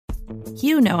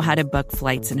You know how to book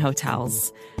flights and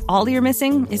hotels. All you're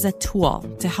missing is a tool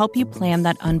to help you plan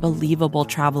that unbelievable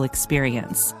travel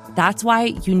experience. That's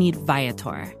why you need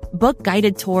Viator. Book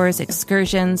guided tours,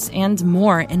 excursions, and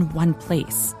more in one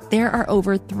place. There are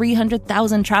over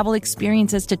 300,000 travel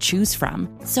experiences to choose from,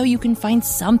 so you can find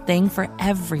something for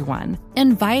everyone.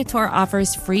 And Viator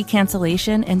offers free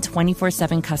cancellation and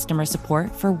 24/7 customer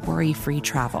support for worry-free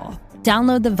travel.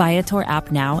 Download the Viator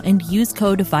app now and use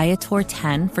code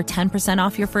Viator10 for 10%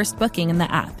 off your first booking in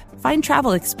the app. Find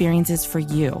travel experiences for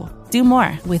you. Do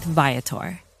more with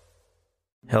Viator.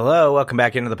 Hello, welcome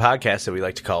back into the podcast that we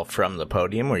like to call From the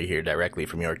Podium, where you hear directly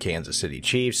from your Kansas City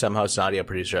Chiefs. I'm host and audio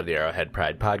producer of the Arrowhead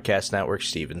Pride Podcast Network,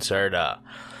 Steven Serta.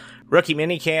 Rookie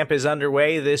minicamp is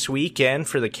underway this weekend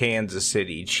for the Kansas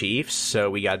City Chiefs,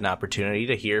 so we got an opportunity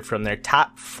to hear from their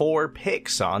top 4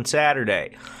 picks on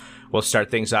Saturday. We'll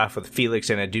start things off with Felix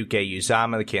and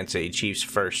Anudike-Uzomah, the Kansas City Chiefs'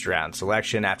 first-round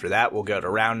selection. After that, we'll go to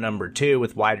round number 2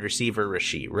 with wide receiver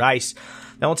Rashee Rice.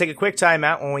 Then we'll take a quick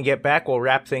timeout. When we get back, we'll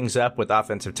wrap things up with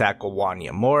offensive tackle Wanya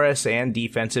and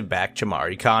defensive back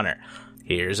Chamarri.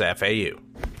 Here's FAU. Hey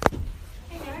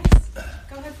guys,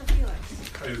 go ahead for Felix.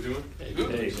 How you doing? Hey,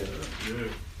 Good.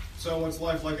 good. So what's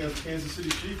life like as a Kansas City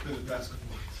Chief in the past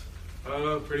couple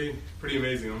months? Pretty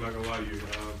amazing. I'm not gonna lie to you.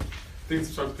 Things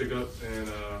start to pick up,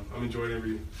 and I'm enjoying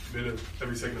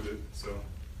every second of it. So,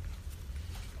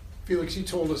 Felix, you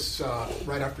told us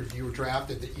right after you were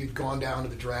drafted that you'd gone down to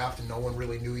the draft and no one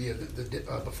really knew you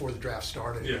before the draft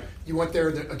started. Yeah. You went there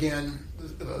again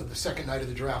the second night of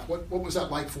the draft. What was that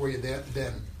like for you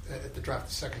then at the draft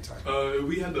the second time?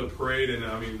 we had the parade, and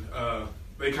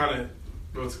they kind of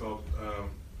what's it called.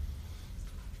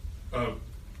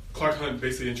 Clark Hunt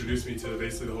basically introduced me to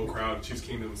basically the whole crowd, Chiefs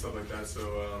Kingdom and stuff like that.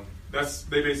 So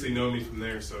they basically know me from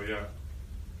there. So yeah.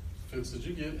 Felix, did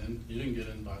you get in? You didn't get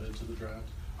invited to the draft?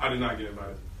 I did not get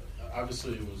invited.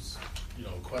 Obviously, it was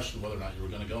a question whether or not you were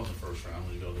going to go in the first round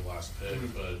when you go to the last pick.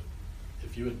 Mm-hmm. But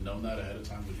if you had known that ahead of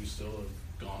time, would you still have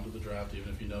gone to the draft,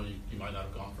 even if you know you might not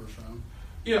have gone first round?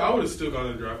 Yeah, I would have still gone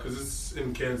to the draft because it's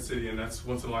in Kansas City, and that's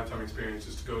once in a lifetime experience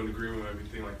just to go into green room and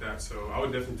everything like that. So I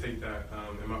would definitely take that,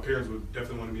 and my parents would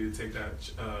definitely want me to take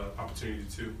that opportunity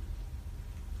too.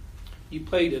 You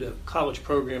played at a college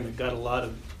program that got a lot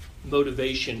of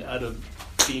motivation out of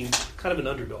being kind of an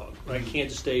underdog, right? Mm-hmm.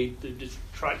 Kansas State, they just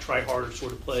try harder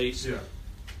sort of place. Yeah.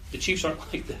 The Chiefs aren't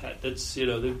like that. That's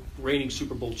the reigning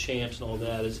Super Bowl champs and all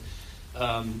that. Is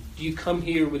do you come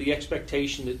here with the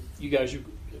expectation that you guys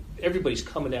everybody's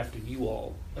coming after you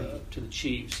all to the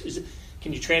Chiefs?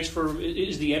 Can you transfer?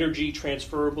 Is the energy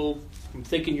transferable from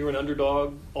thinking you're an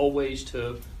underdog always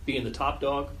to being the top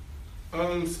dog?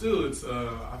 Still, it's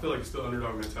I feel like it's still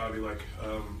underdog mentality. Like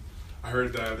I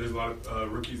heard that there's a lot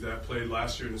of rookies that played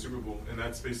last year in the Super Bowl, and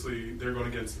that's basically they're going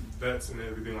against vets and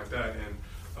everything like that.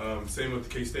 And same with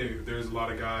K-State. There's a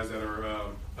lot of guys that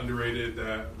are underrated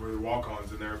that were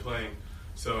walk-ons and they're playing.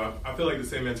 So I feel like the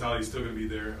same mentality is still going to be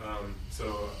there.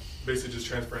 So basically just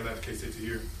transferring that to K-State to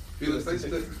here. Felix, they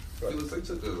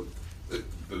took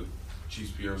the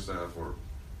Chiefs PR staff or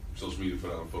social media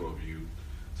put out a photo of you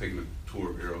taking a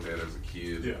tour of Arrowhead as a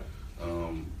kid. Yeah.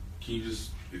 Can you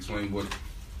just explain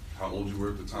how old you were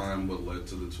at the time, what led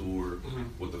to the tour, mm-hmm.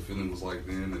 what the feeling was like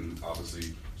then, and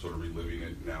obviously sort of reliving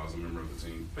it now as a member of the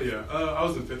team? Yeah, I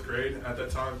was in 5th grade at that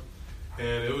time,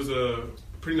 and it was a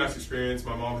pretty nice experience.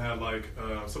 My mom had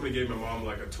somebody gave my mom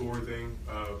a tour thing,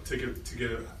 ticket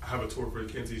to have a tour for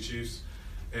the Kansas City Chiefs,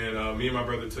 and me and my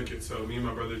brother took it. So me and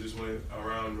my brother just went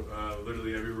around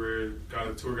literally everywhere, got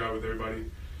a tour guide with everybody,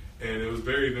 and it was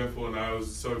very eventful. And I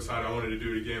was so excited. I wanted to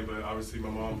do it again, but obviously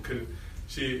my mom couldn't.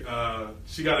 She got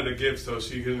it a gift, so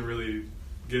she couldn't really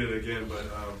get it again. But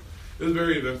it was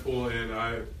very eventful,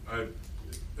 and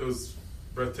it was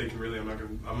breathtaking. Really, I'm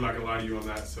not gonna lie to you on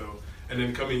that. So. And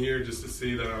then coming here just to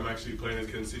see that I'm actually playing as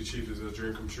Kansas City Chiefs is a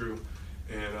dream come true.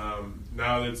 And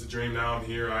now that it's a dream, now I'm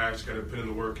here, I actually got to put in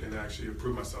the work and actually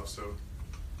improve myself. So,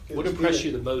 what impressed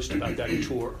you the most about that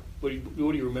tour? What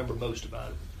do you remember most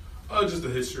about it? Just the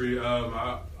history.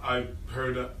 I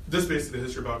heard just basically the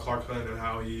history about Clark Hunt and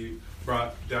how he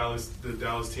brought the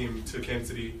Dallas team to Kansas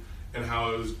City and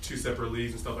how it was 2 separate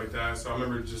leagues and stuff like that. So I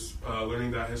remember just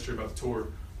learning that history about the tour,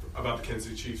 about the Kansas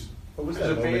City Chiefs. As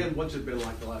a fan, what's it been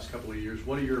like the last couple of years?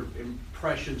 What are your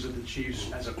impressions of the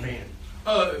Chiefs as a fan?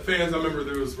 Fans, I remember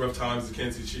there was rough times with the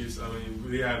Kansas City Chiefs. I mean,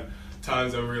 we had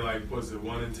times that we were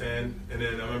 1-10, and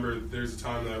then I remember there's a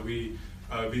time that we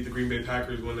beat the Green Bay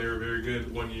Packers when they were very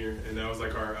good one year, and that was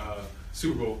our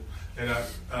Super Bowl. And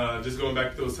just going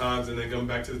back to those times, and then going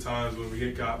back to the times when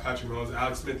we got Patrick Mahomes,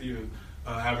 Alex Smith even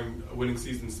having a winning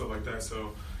season and stuff like that.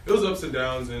 So it was ups and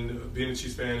downs, and being a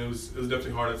Chiefs fan, it was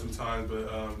definitely hard at some times. But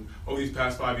over these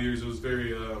past 5 years, it was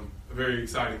very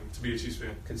exciting to be a Chiefs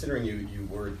fan. Considering you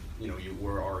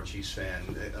are a Chiefs fan,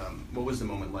 what was the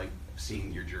moment like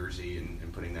seeing your jersey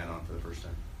and putting that on for the first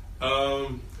time?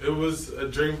 It was a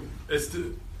dream.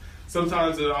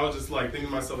 Sometimes I was just like thinking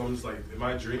to myself, I'm just like, am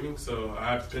I dreaming? So I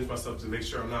have to pinch myself to make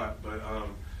sure I'm not.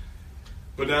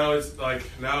 But now it's like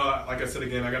I said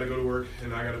again, I got to go to work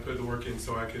and I got to put the work in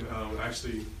so I can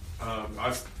actually.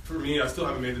 For me, I still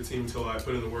haven't made the team until I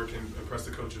put in the work and impress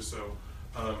the coaches. So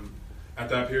at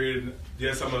that period,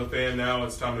 yes, I'm a fan now.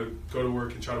 It's time to go to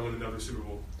work and try to win another Super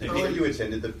Bowl. Did you think you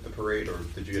attended the parade, or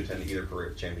did you attend either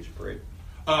championship parade?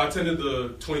 I attended the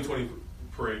 2020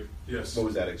 parade. Yes. What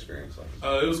was that experience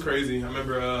like? It was crazy. I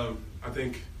remember. I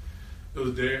think it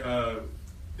was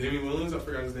Damian Williams. I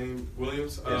forgot his name.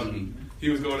 Williams. He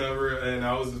was going over, and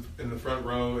I was in the front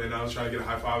row, and I was trying to get a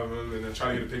high five of him, and then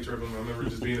trying to get a picture of him. I remember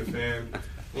just being a fan.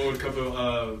 Went with a couple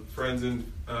of friends and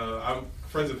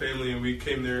family, and we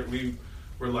came there. We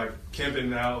were like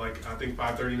camping out, like I think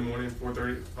 5:30 in the morning,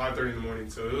 5:30 in the morning.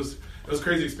 So it was a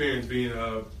crazy experience being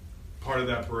part of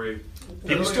that parade.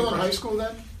 You were still in high school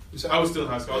then? I was still in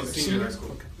high school. I was a senior in high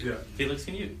school. Okay. Yeah. Felix,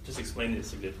 can you just explain the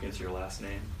significance of your last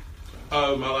name?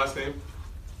 My last name.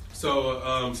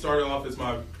 So started off as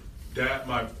my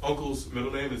uncle's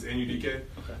middle name is Anudike.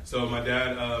 Okay. So my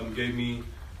dad gave me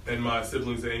and my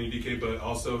siblings the Anudike, but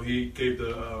also he gave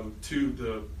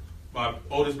my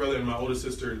oldest brother and my oldest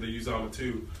sister the Uzomah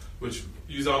too, which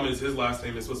Uzomah is his last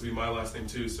name. It's supposed to be my last name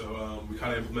too. So we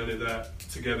kind of implemented that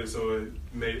together, so it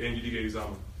made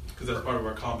Anudike-Uzomah because that's part of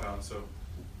our compound. So.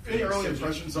 Any early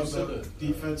impressions of the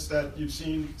defense that you've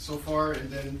seen so far, and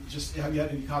then just have you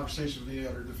had any conversations with any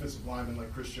other defensive linemen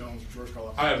like Chris Jones or George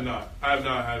Karlaftis? I have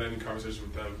not had any conversation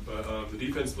with them, but the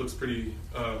defense looks pretty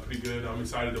good. I'm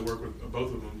excited to work with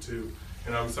both of them too,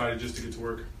 and I'm excited just to get to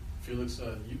work. Felix,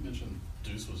 you mentioned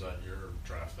Deuce was at your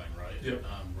draft thing, right? Yeah.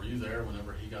 Were you there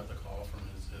whenever he got the call from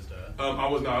his dad? I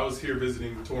was not. I was here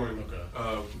visiting, touring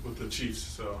Okay. With the Chiefs.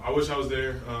 So I wish I was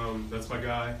there. That's my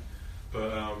guy.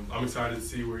 But I'm excited to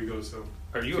see where he goes. So,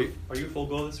 are you full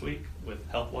go this week with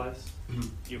health wise?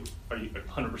 Mm-hmm. Are you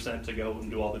 100% to go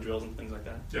and do all the drills and things like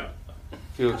that? Yeah.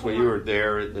 Felix, when you were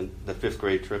there in the fifth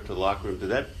grade trip to the locker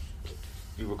room,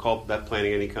 you recall that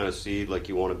planting any kind of seed, like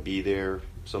you want to be there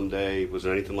someday? Was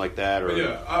there anything like that? Or?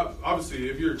 Yeah, obviously,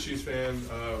 if you're a Chiefs fan,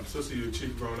 especially you're a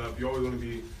Chief growing up, you always have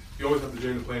the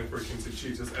dream of playing for Kansas City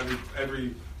Chiefs. That's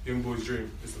every young boy's dream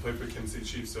is to play for Kansas City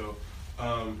Chiefs. So,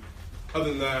 other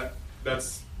than that.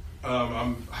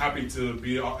 I'm happy to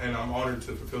be, and I'm honored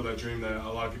to fulfill that dream that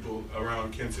a lot of people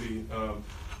around Kansas City,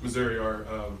 Missouri,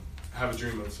 have a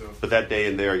dream of. So. But that day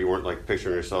in there, you weren't like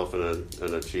picturing yourself in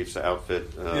a Chiefs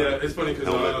outfit. Yeah, it's funny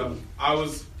because I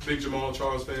was a big Jamal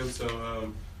Charles fan,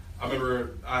 so I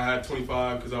remember I had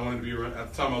 25 because I wanted to be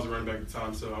at the time I was a running back at the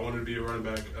time, so I wanted to be a running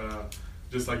back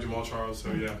just like Jamal Charles.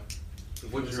 So yeah.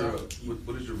 What does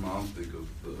your mom think of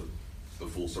the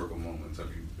full circle moments? Have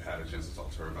you had a chance to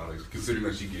talk to her about it, considering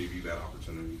that she gave you that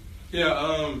opportunity?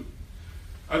 Yeah,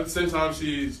 at the same time,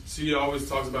 she always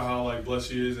talks about how like blessed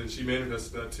she is, and she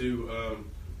manifested that too.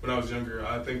 When I was younger,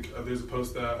 I think there's a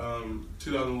post that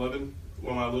 2011,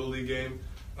 when my Little League game,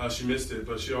 she missed it,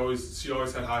 but she always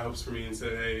had high hopes for me and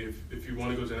said, hey, if you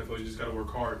want to go to NFL, you just got to work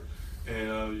hard,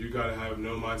 and you got to have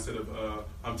no mindset of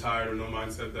I'm tired, or no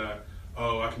mindset that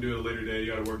I can do it a later day.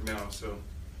 You got to work now. So.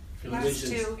 Last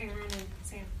two, Aaron and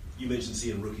Sam. You mentioned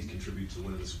seeing rookies contribute to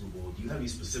winning the Super Bowl. Do you have any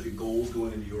specific goals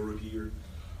going into your rookie year?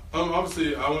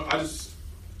 Obviously,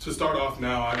 to start off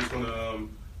now, I just want to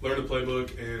learn the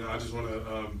playbook, and I just want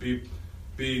to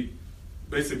be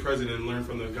basically present and learn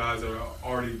from the guys that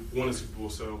already won a Super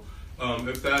Bowl. So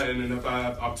if I have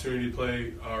the opportunity to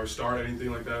play or start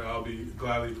anything like that, I'll be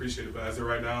gladly appreciated. But as of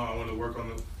right now, I want to work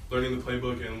on learning the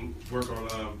playbook and work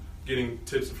on getting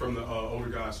tips from the older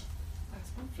guys.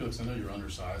 Felix, I know you were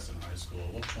undersized in high school.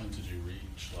 At what point did you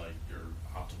reach like your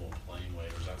optimal playing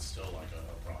weight, or is that still like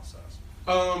a process?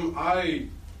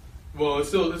 It's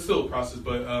still a process,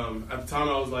 but at the time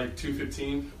I was like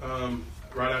 215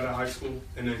 right out of high school,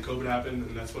 and then COVID happened,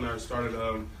 and that's when I started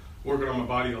working on my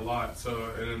body a lot.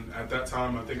 So, and at that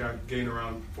time, I think I gained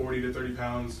around 40 to 30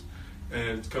 pounds,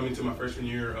 and coming to my freshman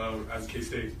year as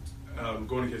K-State,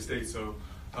 going to K-State. So.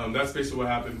 That's basically what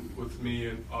happened with me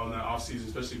and on that off season,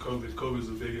 especially COVID. COVID was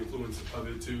a big influence of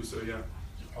it too. So yeah.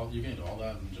 You gained all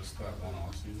that in just that one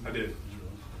off season? I did.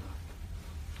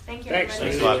 Thank you. Thanks.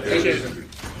 Thanks a lot. Appreciate it.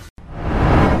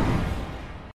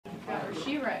 Got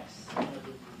Rashee Rice.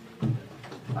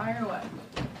 Fire away.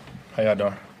 How y'all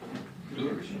doing?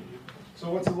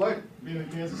 So what's it like being a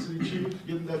Kansas City Chief,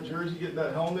 getting that jersey, getting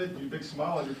that helmet, you big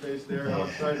smile on your face there. How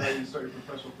excited are you to start your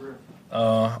professional career?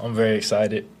 I'm very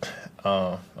excited.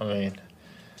 I mean,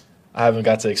 I haven't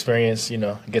got to experience,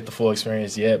 get the full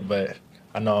experience yet, but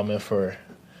I know I'm in for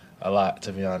a lot,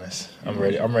 to be honest. I'm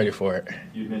ready for it.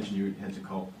 You mentioned you had to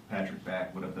call Patrick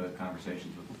back. What have the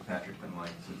conversations with Patrick been like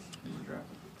since you were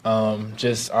drafted?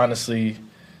 Just honestly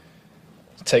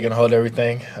taking a hold of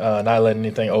everything, not letting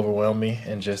anything overwhelm me,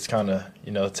 and just kind of,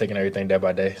 taking everything day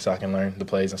by day so I can learn the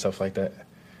plays and stuff like that.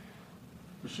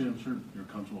 Rashee, I'm sure you're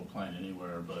comfortable playing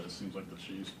anywhere, but it seems like the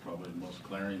Chiefs probably most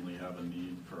glaringly have a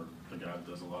need for the guy that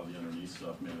does a lot of the underneath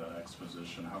stuff, maybe that X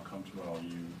position. How comfortable are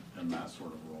you in that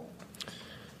sort of role?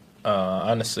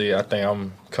 Honestly, I think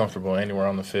I'm comfortable anywhere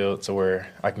on the field to where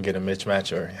I can get a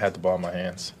mismatch or have the ball in my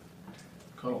hands.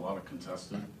 Caught a lot of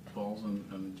contested balls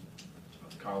in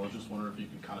college. Just wonder if you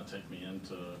could kind of take me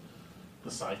into the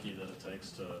psyche that it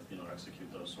takes to,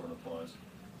 execute those sort of plays.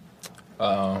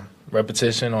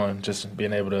 Repetition on just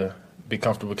being able to be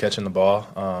comfortable catching the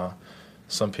ball.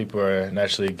 Some people are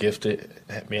naturally gifted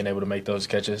at being able to make those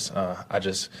catches. I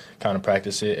just kind of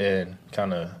practice it and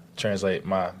kind of translate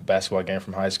my basketball game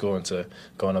from high school into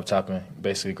going up top and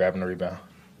basically grabbing the rebound.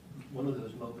 One of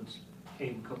those moments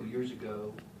came a couple of years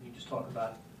ago. You just talk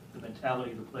about the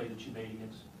mentality of the play that you made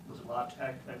against, was it La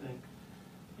Tech, I think?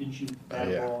 Didn't you bat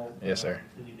a ball yes, sir.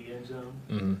 into the end zone?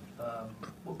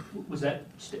 Mm-hmm. Was that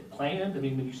planned? I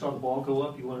mean, when you saw the ball go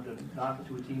up, you wanted to knock it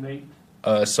to a teammate?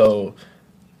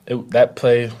 That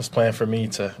play was planned for me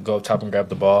to go up top and grab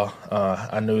the ball.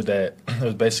 I knew that it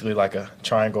was basically like a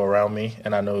triangle around me,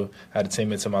 and I knew I had a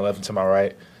teammate to my left and to my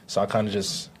right. So I kind of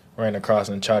just ran across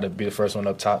and tried to be the first one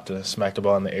up top to smack the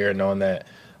ball in the air, knowing that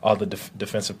all the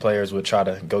defensive players would try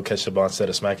to go catch the ball instead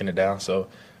of smacking it down. So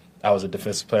I was a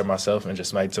defensive player myself and just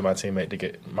smacked to my teammate to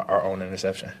get our own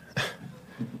interception.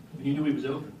 You knew he was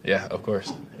open? Yeah, of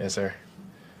course. Yes, sir.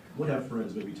 What have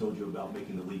friends maybe told you about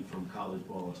making the leap from college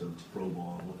ball to pro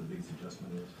ball and what the biggest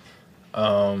adjustment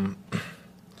is?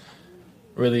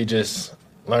 Really just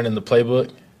learning the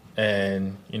playbook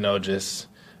and,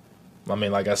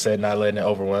 like I said, not letting it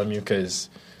overwhelm you, because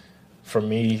for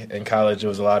me in college it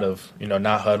was a lot of,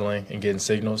 not huddling and getting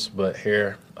signals, but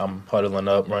here I'm huddling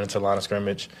up, running to the line of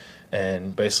scrimmage,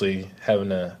 and basically having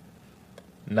to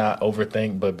not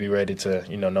overthink but be ready to,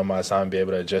 know my assignment, be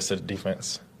able to adjust to the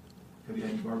defense. Have you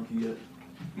had your barbecue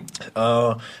yet?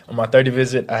 On my 30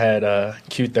 visit, I had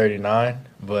Q39,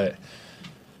 but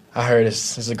I heard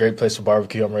it's a great place for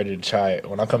barbecue. I'm ready to try it.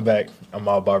 When I come back, I'm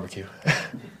all barbecue. Did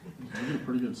you get a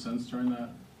pretty good sense during that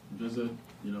visit,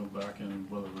 back in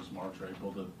whether it was March or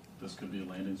April, that this could be a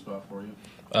landing spot for you?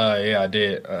 Yeah, I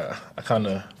did. I kind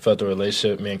of felt the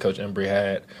relationship me and Coach Embry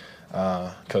had,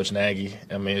 Coach Nagy.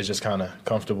 I mean, it was just kind of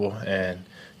comfortable, and,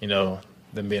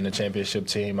 them being a championship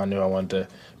team, I knew I wanted to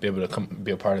be able to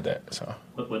be a part of that. So.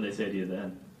 What did they say to you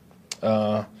then?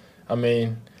 I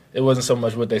mean, it wasn't so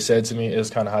much what they said to me. It was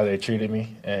kind of how they treated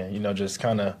me, and, just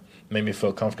kind of made me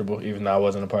feel comfortable, even though I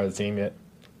wasn't a part of the team yet.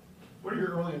 What are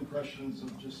your early impressions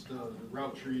of just the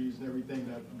route trees and everything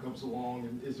that goes along?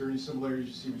 And is there any similarities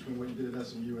you see between what you did at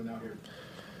SMU and out here?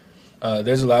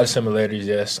 There's a lot of similarities,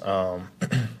 yes.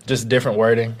 Just different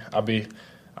wording. I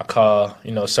call,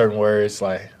 certain words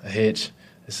like a hitch.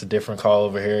 It's a different call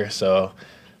over here. So,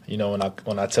 when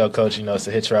I tell Coach, it's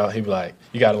a hitch route, he be like,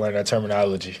 you got to learn that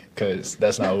terminology, because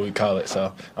that's not what we call it.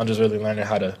 So I'm just really learning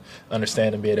how to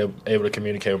understand and be able to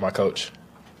communicate with my coach.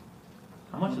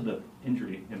 How much did the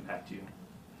injury impact you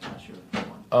last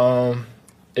year?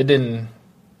 It didn't.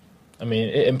 I mean,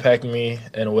 it impacted me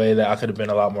in a way that I could have been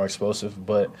a lot more explosive,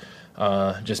 but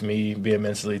just me being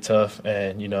mentally tough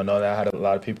and, know that I had a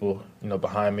lot of people,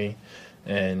 behind me.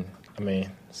 And, I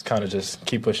mean, it's kind of just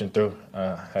keep pushing through.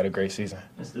 Had a great season.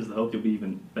 Is the hope you'll be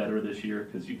even better this year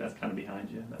because that's kind of behind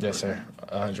you? Yes, sir,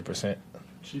 100%.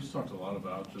 Chiefs talked a lot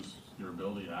about just your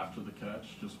ability after the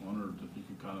catch. Just wondered if you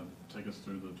could kind of take us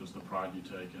through the pride you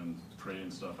take in creating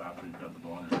stuff after you've got the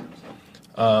ball in your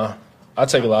hands. I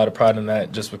take a lot of pride in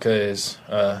that just because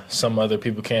some other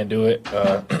people can't do it.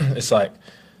 It's like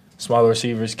smaller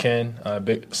receivers can,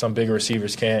 some bigger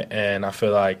receivers can't, and I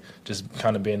feel like just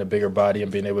kind of being a bigger body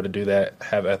and being able to do that,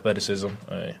 have athleticism,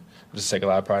 just take a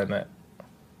lot of pride in that.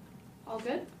 All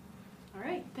good? All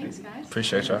right. Thanks, guys.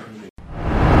 Appreciate y'all.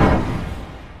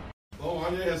 Well,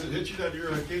 Wanya, has it hit you that you're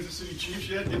a Kansas City Chiefs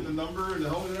yet, getting the number and the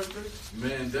helmet and everything?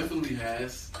 Man, definitely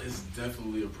has. It's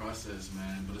definitely a process,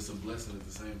 man, but it's a blessing at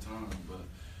the same time. But,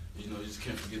 you just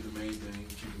can't forget the main thing.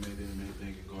 Keep the main thing,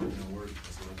 and go out there and work.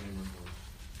 That's what I came here for.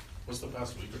 What's the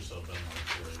past week or so been like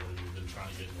for you? What have you been trying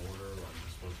to get in order? Like,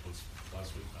 what's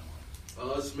last week been like?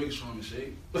 Just making sure I'm in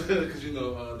shape. Because, you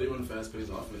know, they run a fast-paced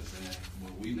offense, and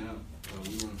well, we run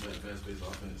a fast-paced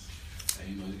offense. And,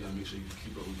 you know, you got to make sure you can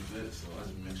keep up with the vets. So I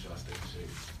just make sure I stay in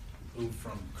shape. Who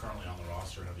from currently on the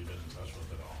roster have you been in touch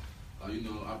with at all? You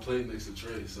know, I played next to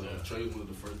Trey, so Trey was one of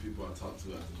the first people I talked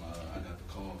to after I got the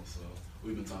call. So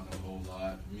we've been talking a whole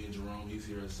lot. Me and Jerome, he's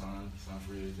here as signed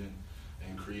free agent,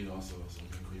 and Creed also. So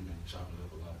me and Creed been chopping it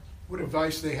up a lot. What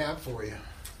advice they have for you?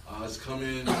 Just come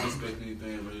in, don't expect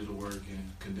anything, ready to work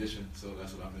and condition. So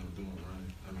that's what I've been doing,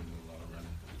 running. I've been doing a lot of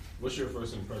running. What's your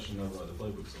first impression of the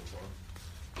playbook so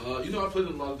far? You know, I played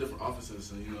in a lot of different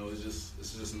offenses, and you know, it's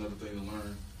just another thing to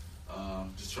learn.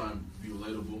 Just try and be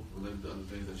relatable, related to other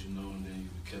things that you know, and then you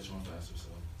can catch on faster. So,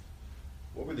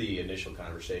 what were the initial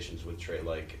conversations with Trey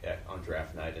like on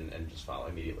draft night and just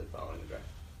immediately following the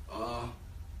draft?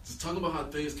 Just talking about how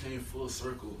things came full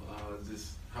circle.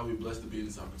 Just how we're blessed to be in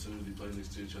this opportunity, play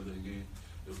next to each other again.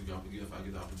 If I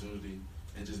get the opportunity,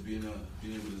 and just being able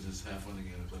to just have fun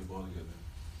again and play ball together.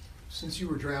 Since you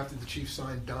were drafted, the Chiefs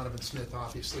signed Donovan Smith,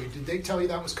 obviously. Did they tell you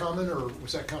that was coming, or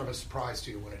was that kind of a surprise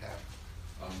to you when it happened?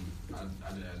 I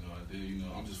had no idea. You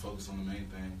know, I'm just focused on the main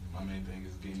thing. My main thing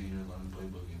is getting in here, learning the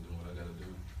playbook, and doing what I got to do.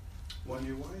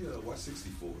 Wanya, why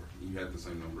 64? You had the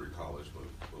same number in college, but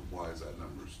why is that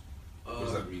numbers? What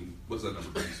does that mean? What does that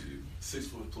number mean to you? 6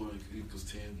 foot employee equals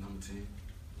 10, number 10.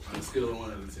 On a scale of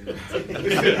 1 out of 10.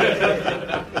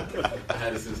 I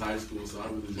had it since high school, so I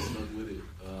really just stuck with it.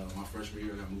 My freshman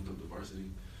year, I got moved up to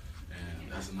varsity,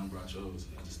 and that's the number I chose.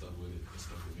 And I just stuck with it. It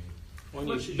stuck with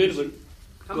me.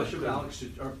 How much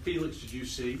of Felix did you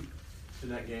see in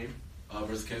that game?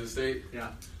 Versus Kansas State?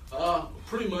 Yeah.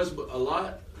 Pretty much, but a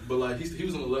lot. But like he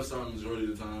was on the left side the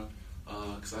majority of the time.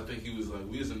 Because I think he was like,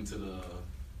 we was into the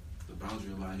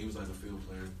boundary line. He was like a field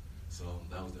player. So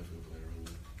that was definitely a player.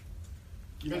 Really.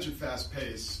 You mentioned fast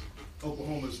pace.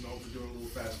 Oklahoma's known for doing a little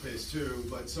fast pace too.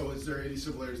 But so is there any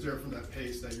similarities there from that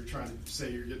pace that you're trying to say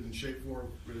you're getting in shape for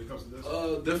when it comes to this?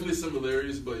 Definitely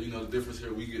similarities, but you know the difference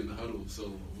here, we get in the huddle,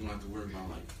 so we don't have to worry about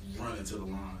like running to the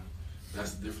line.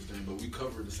 That's the difference thing. But we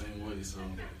cover it the same way, so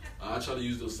I try to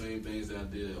use those same things that I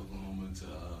did at Oklahoma to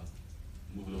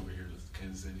move it over here to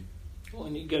Kansas City. Well,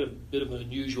 and you got a bit of an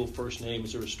unusual first name.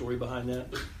 Is there a story behind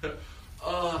that?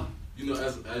 You know,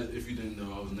 as if you didn't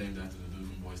know, I was named after the dude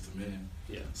from Boyz II Men.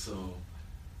 Yeah. So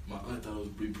my aunt thought it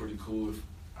would be pretty cool if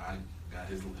I got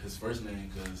his first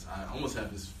name, because I almost have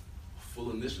his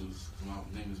full initials. My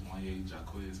name is Wanya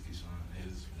Jaquez Keyshawn, and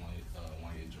his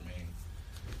Wanya Jermaine.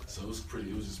 So it was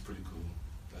just pretty cool.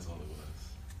 That's all it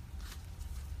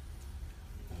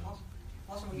was.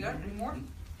 Awesome. You got any more?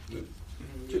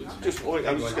 Just I was just going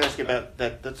to ask you about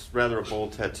that. That's rather a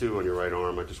bold tattoo on your right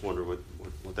arm. I just wonder what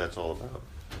that's all about.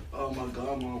 My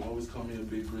godmom always called me a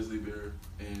big grizzly bear,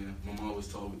 and my mom always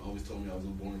told me I was a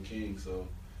born king, so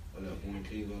I got born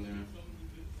king on there,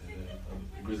 and then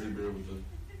a grizzly bear with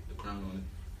the crown on it.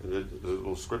 The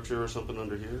little scripture or something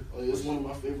under here? It's one of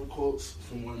my favorite quotes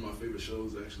from one of my favorite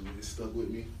shows, actually. It stuck with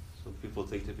me. Some people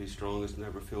think to be strongest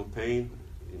never feel pain.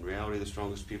 In reality, the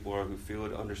strongest people are who feel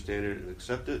it, understand it, and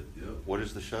accept it. Yep. What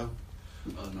is the show?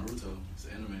 Naruto. It's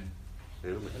anime.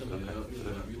 Anime.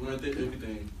 Okay. You learn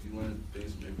everything. You learn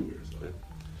things from everywhere. So.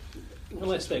 One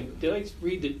last thing. Did I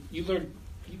read that you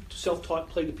self-taught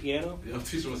play the piano? Yeah, I'm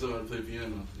teaching myself how to play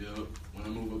piano. Yeah. When I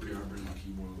move up here, I bring my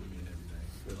keyboard with me and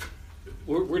everything.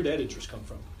 Where'd that interest come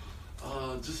from?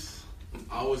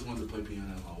 I always wanted to play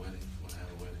piano at my wedding, when I had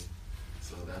a wedding.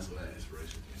 So that's where that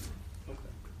inspiration came from.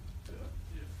 Okay.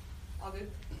 Yeah. All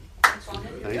good?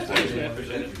 Thanks, man.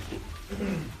 Appreciate it.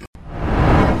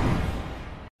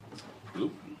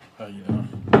 How you doing?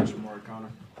 Chamarri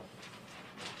Connor.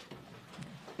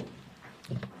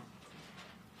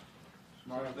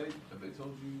 Chamarri, have they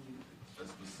told you a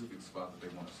specific spot that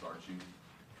they want to start you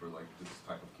for like this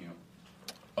type of camp?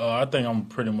 I think I'm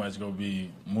pretty much going to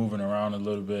be moving around a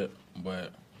little bit,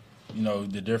 but, you know,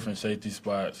 the different safety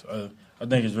spots, I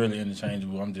think it's really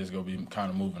interchangeable. I'm just going to be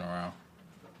kind of moving around.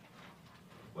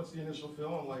 What's the initial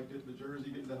feeling like getting the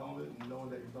jersey, getting the helmet, and knowing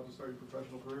that you're about to start your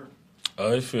professional career?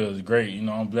 It feels great. You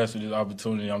know, I'm blessed with this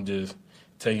opportunity. I'm just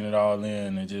taking it all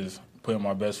in and just putting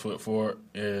my best foot forward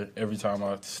every time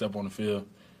I step on the field,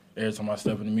 every time I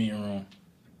step in the meeting room.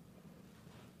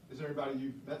 Is there anybody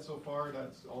you've met so far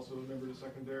that's also a member of the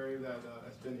secondary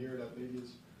that's been here that maybe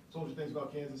has told you things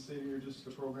about Kansas City or just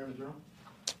the program in general?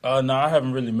 No, I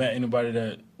haven't really met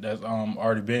anybody that's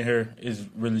already been here. It's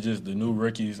really just the new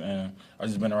rookies, and I've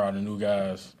just been around the new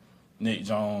guys, Nick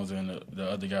Jones and the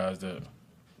other guys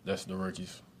that's the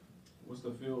rookies. What's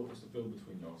the feel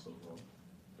between y'all so far?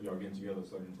 Are y'all getting together,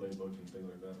 studying playbook and things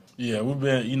like that? Yeah,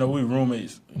 we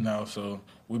roommates now, so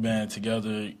we've been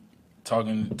together,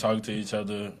 talking to each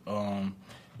other,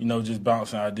 just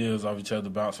bouncing ideas off each other,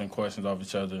 bouncing questions off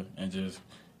each other, and just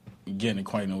getting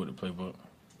acquainted with the playbook.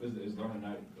 Is learning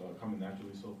that coming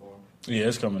naturally so far? Yeah,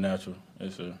 it's coming natural.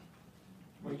 Yes, sir.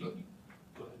 Go ahead.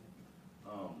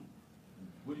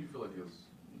 What do you feel like has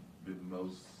been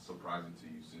most surprising to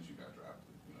you since you got drafted?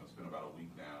 It's been about a week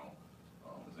now.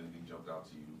 Has anything jumped out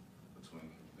to you between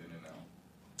then and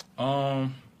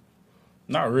now?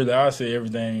 Not really. I say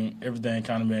everything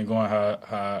kind of been going how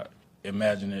I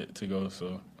imagined it to go.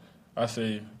 So I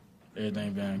say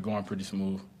everything been going pretty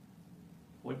smooth.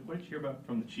 What did you hear about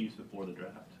from the Chiefs before the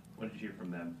draft? What did you hear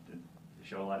from them? Did they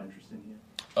show a lot of interest in you?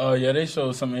 Yeah, they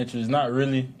showed some interest. Not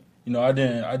really. I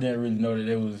didn't really know that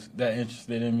they was that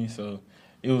interested in me. So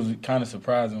it was kind of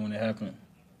surprising when it happened.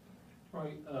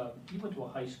 Right. You went to a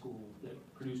high school that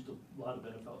produced a lot of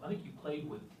NFL. I think you played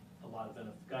with a lot of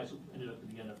NFL guys who ended up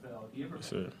in the NFL. You ever?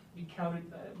 Sure. You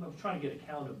counted? I was trying to get a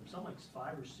count of something like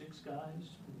 5 or 6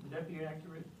 guys. Would that be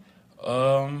accurate?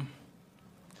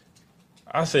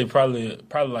 I say probably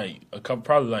like a couple,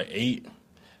 probably like 8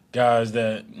 guys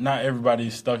that not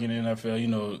everybody's stuck in the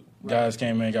NFL. Guys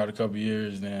came in, got a couple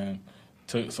years, then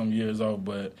took some years off.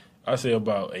 But I say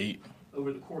about 8.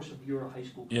 Over the course of your high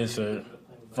school career? Yes, sir.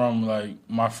 From like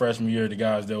my freshman year, the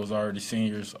guys that was already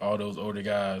seniors, all those older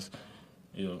guys.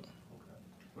 Okay.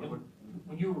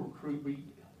 When you were recruiting,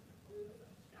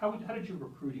 how did your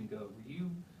recruiting go? Were you?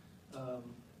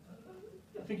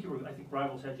 I think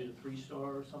Rivals had you at a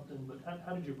 3-star or something. But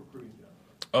how did your recruiting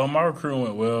go? My recruiting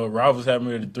went well. Rivals had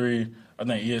me at a 3. I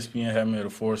think ESPN had me at a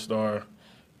 4-star.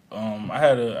 I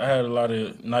had a lot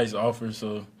of nice offers,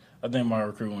 so I think my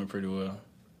recruiting went pretty well.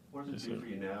 What does it do for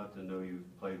you now to know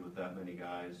you've played with that many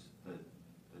guys that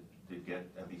did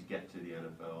at least get to the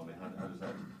NFL? I mean, how does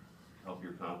that help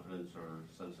your confidence or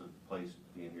sense of place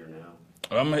being here now?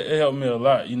 It helped me a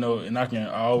lot, and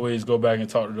I always go back and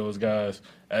talk to those guys,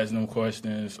 ask them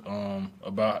questions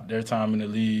about their time in the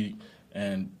league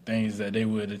and things that they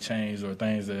would have changed or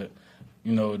things that,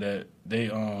 that they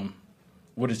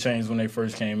would have changed when they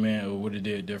first came in or would have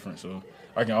did different. So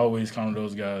I can always count on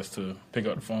those guys to pick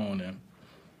up the phone and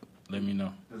let me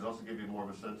know. Does it also give you more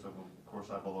of a sense of course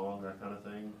I belong, that kind of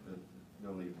thing? That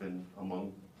you've been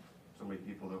among so many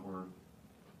people that were.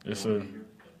 Yes, sir.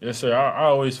 Yes, sir. I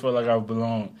always felt like I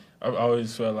belonged. I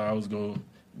always felt like I was going to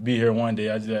be here one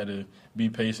day. I just had to be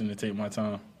patient and take my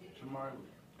time. Chamarri,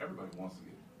 everybody wants to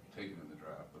get taken in the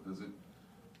draft, but does it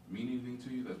mean anything to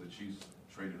you that the Chiefs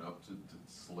traded up to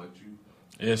select you?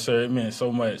 Yes, sir. It meant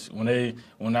so much. When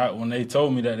they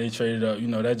told me that they traded up,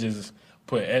 that just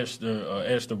put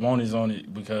extra bonus on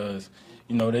it because,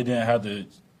 they didn't have to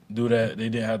do that. They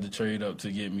didn't have to trade up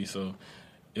to get me. So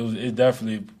it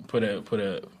definitely put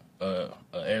a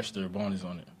extra bonus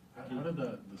on it. How did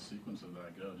the sequence of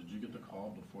that go? Did you get the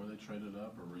call before they traded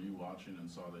up, or were you watching and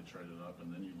saw they traded up,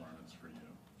 and then you learned it's for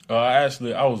you?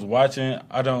 I was watching.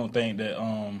 I don't think that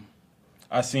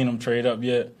I seen them trade up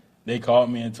yet. They called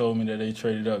me and told me that they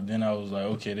traded up. Then I was like,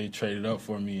 okay, they traded up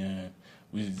for me, and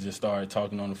we just started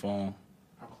talking on the phone.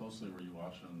 How closely were you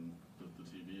watching the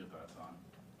TV at that time?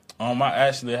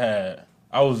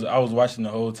 I was watching the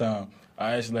whole time.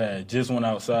 I actually had just went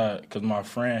outside because my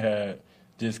friend had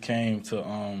just came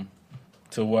to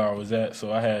where I was at.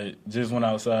 So I had just went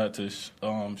outside to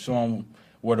show him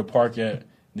where to park at.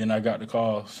 Then I got the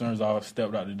call as soon as I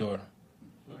stepped out the door.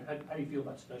 How do you feel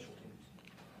about special teams?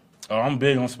 I'm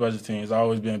big on special teams. I've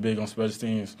always been big on special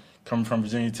teams. Coming from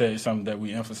Virginia Tech, something that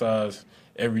we emphasize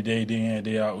every day, day in,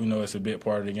 day out. We know it's a big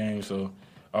part of the game, so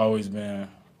I've always been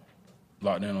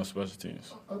locked in on special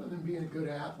tems. Other than being a good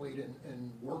athlete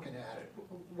and working at it,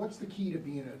 what's the key to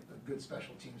being a good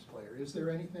special teams player? Is there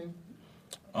anything?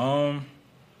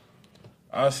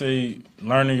 I say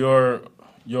learning your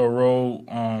role,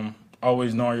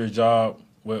 always knowing your job,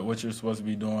 what you're supposed to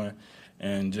be doing,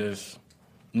 and just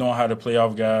knowing how to play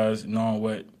off guys, knowing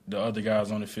what the other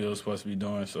guys on the field are supposed to be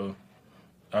doing. So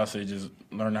I say just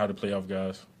learn how to play off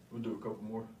guys. We'll do a couple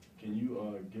more. Can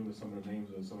you give us some of the names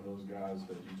of some of those guys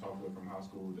that you talked with from high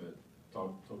school that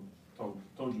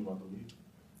told you about the league?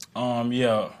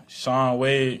 Yeah, Sean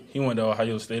Wade, he went to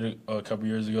Ohio State a couple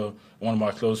years ago. One of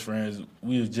my close friends.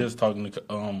 We was just talking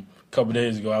a couple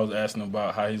days ago. I was asking him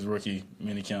about how his rookie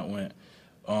minicamp went.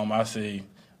 I say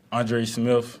Andre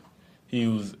Smith. He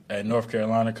was at North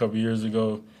Carolina a couple years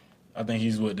ago. I think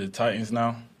he's with the Titans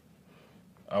now.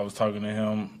 I was talking to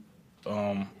him.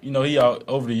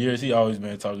 Over the years, he always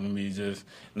been talking to me, just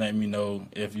letting me know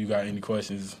if you got any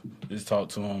questions, just talk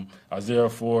to him. Isaiah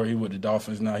Ford, he with the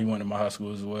Dolphins now. He went to my high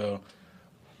school as well.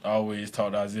 I always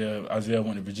talked to Isaiah. Isaiah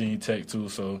went to Virginia Tech too,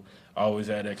 so I always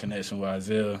had that connection with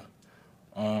Isaiah.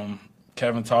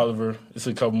 Kevin Tolliver. It's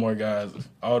a couple more guys.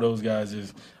 All those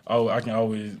guys I can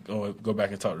always go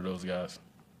back and talk to those guys.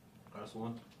 Last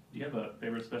one. Do you have a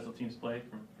favorite special teams play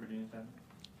from Virginia Tech?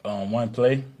 One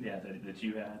play? Yeah, that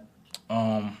you had.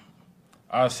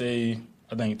 I'd say,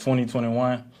 I think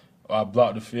 2021, I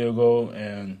blocked the field goal,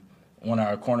 and one of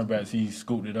our cornerbacks, he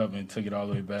scooped it up and took it all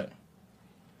the way back.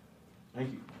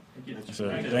 Thank you. Thank you.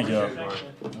 Thank you. Thank you.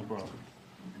 No problem.